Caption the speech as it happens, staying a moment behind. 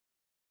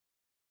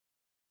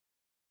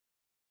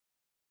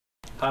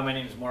Hi, my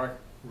name is Mark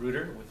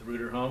Reuter with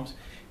Reuter Homes,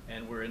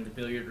 and we're in the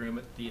billiard room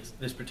at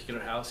this particular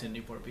house in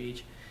Newport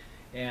Beach.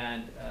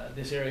 And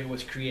this area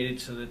was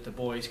created so that the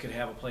boys could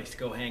have a place to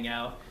go hang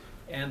out,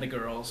 and the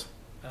girls,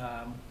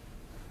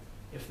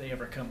 if they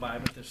ever come by.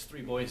 But there's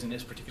 3 boys in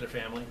this particular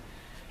family.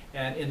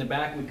 And in the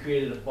back, we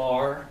created a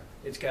bar.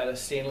 It's got a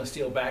stainless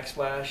steel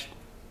backsplash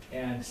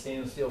and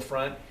stainless steel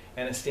front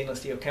and a stainless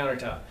steel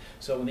countertop.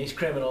 So when these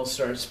criminals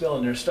start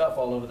spilling their stuff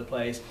all over the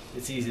place,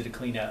 it's easy to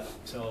clean up.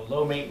 So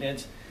low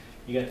maintenance.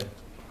 You got the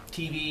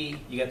TV,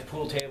 you got the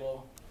pool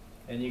table,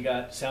 and you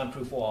got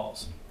soundproof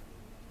walls.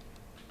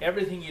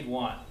 Everything you'd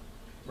want.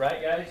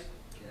 Right, guys?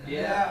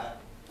 Yeah.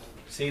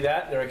 See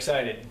that? They're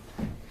excited.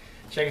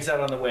 Check us out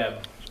on the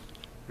web,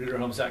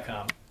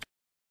 reuterhomes.com.